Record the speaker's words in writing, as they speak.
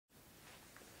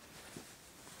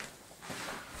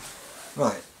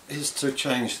Right, is to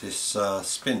change this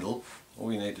spindle.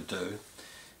 All you need to do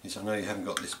is, I know you haven't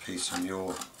got this piece on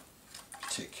your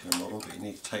particular model, but you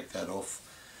need to take that off,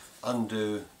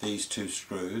 undo these two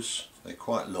screws. They're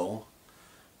quite long,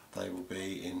 they will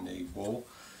be in the wall.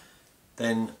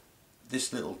 Then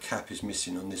this little cap is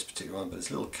missing on this particular one, but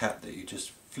it's a little cap that you just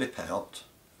flip out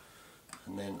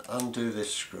and then undo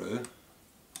this screw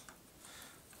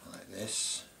like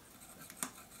this,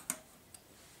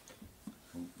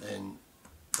 and then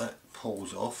that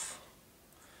pulls off.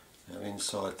 Now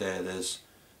inside there's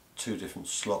two different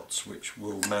slots which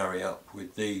will marry up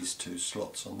with these two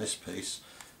slots on this piece.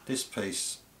 This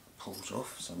piece pulls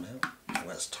off somehow. Oh,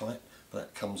 that's tight, but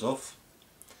that comes off.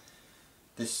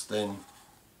 This then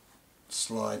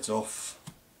slides off.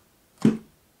 Put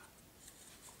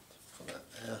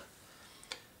that there.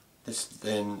 This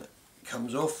then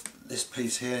comes off. This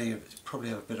piece here, you probably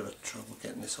have a bit of a trouble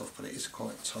getting this off, but it is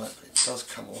quite tight, but it does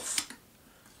come off.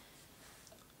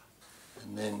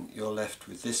 And then you're left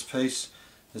with this piece.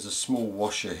 There's a small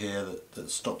washer here that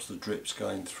stops the drips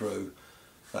going through.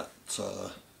 That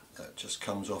just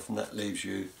comes off, and that leaves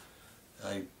you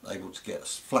able to get a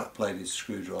flat bladed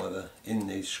screwdriver in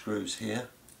these screws here.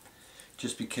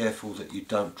 Just be careful that you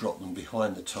don't drop them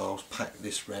behind the tiles. Pack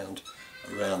this around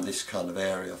this kind of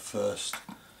area first,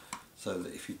 so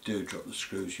that if you do drop the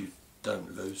screws you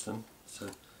don't lose them.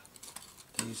 So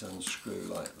these unscrew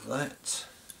like that,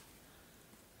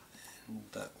 and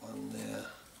that one there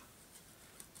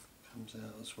comes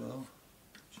out as well,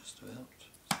 just about.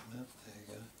 There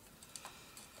you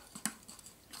go.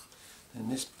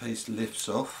 And this piece lifts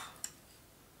off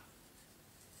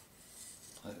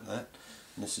like that,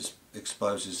 and this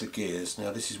exposes the gears.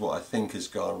 Now this is what I think has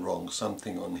gone wrong.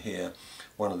 Something on here,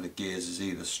 one of the gears is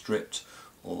either stripped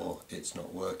or it's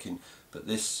not working, but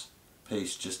this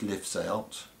piece just lifts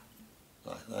out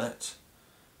like that.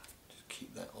 Just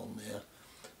keep that on there.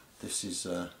 This is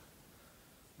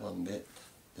one bit.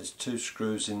 There's two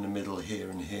screws in the middle here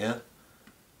and here.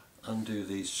 Undo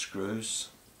these screws,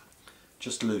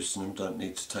 just loosen them, don't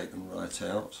need to take them right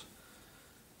out.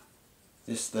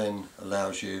 This then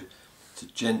allows you to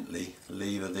gently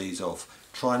lever these off.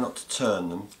 Try not to turn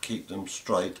them, keep them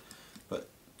straight, but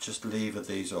just lever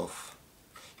these off.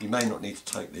 You may not need to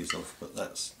take these off, but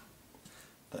that's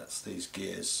these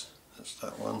gears. That's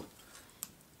that one,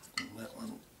 and that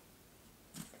one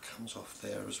comes off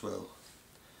there as well.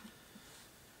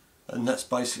 And that's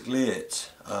basically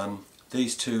it.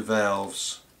 These two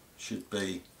valves should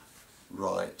be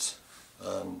right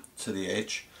to the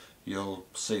edge. You'll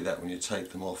see that when you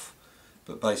take them off,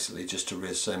 but basically just to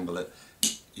reassemble it,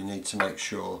 you need to make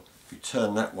sure you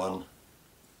turn that one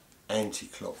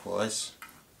anti-clockwise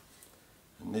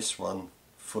and this one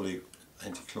fully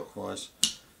anti-clockwise.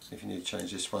 If you need to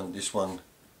change this one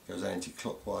goes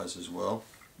anti-clockwise as well.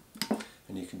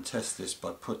 And you can test this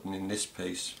by putting in this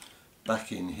piece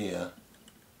back in here,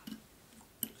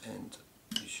 and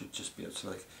you should just be able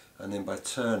to and then by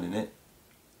turning it,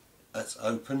 that's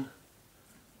open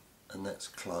and that's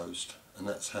closed, and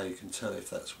that's how you can tell if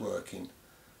that's working.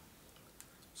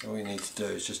 So all you need to do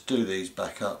is just do these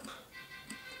back up,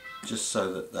 just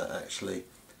so that that actually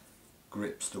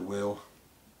grips the wheel.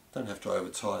 Don't have to over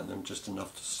tighten them, just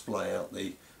enough to splay out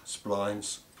the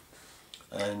splines,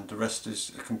 and the rest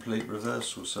is a complete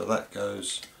reversal. So that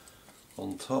goes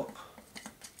on top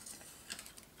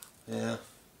there.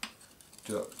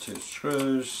 Do up 2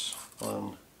 screws,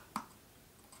 1,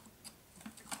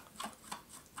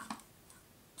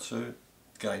 2.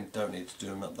 Again, don't need to do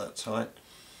them up that tight.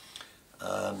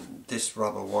 This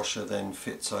rubber washer then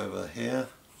fits over here.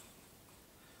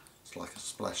 It's like a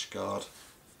splash guard.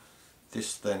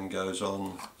 This then goes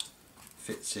on,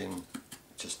 fits in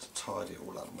just to tidy it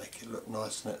all up, make it look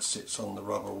nice, and that sits on the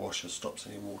rubber washer, stops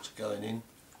any water going in.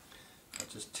 I'll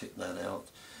just tip that out.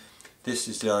 This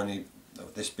is the only,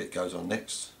 this bit goes on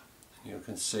next. You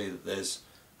can see that there's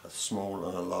a small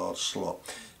and a large slot.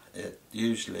 It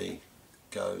usually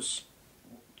goes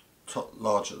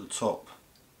large at the top.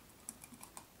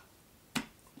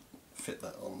 Fit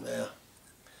that on there,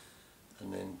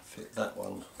 and then fit that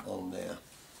one on there.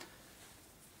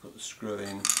 Put the screw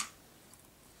in,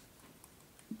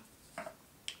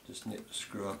 just nip the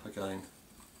screw up again,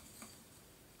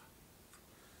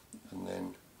 and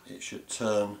then it should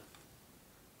turn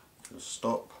to a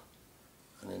stop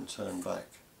and then turn back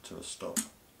to a stop.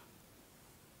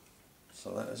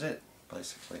 So that is it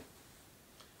basically.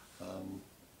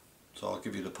 So I'll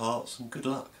give you the parts and good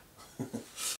luck.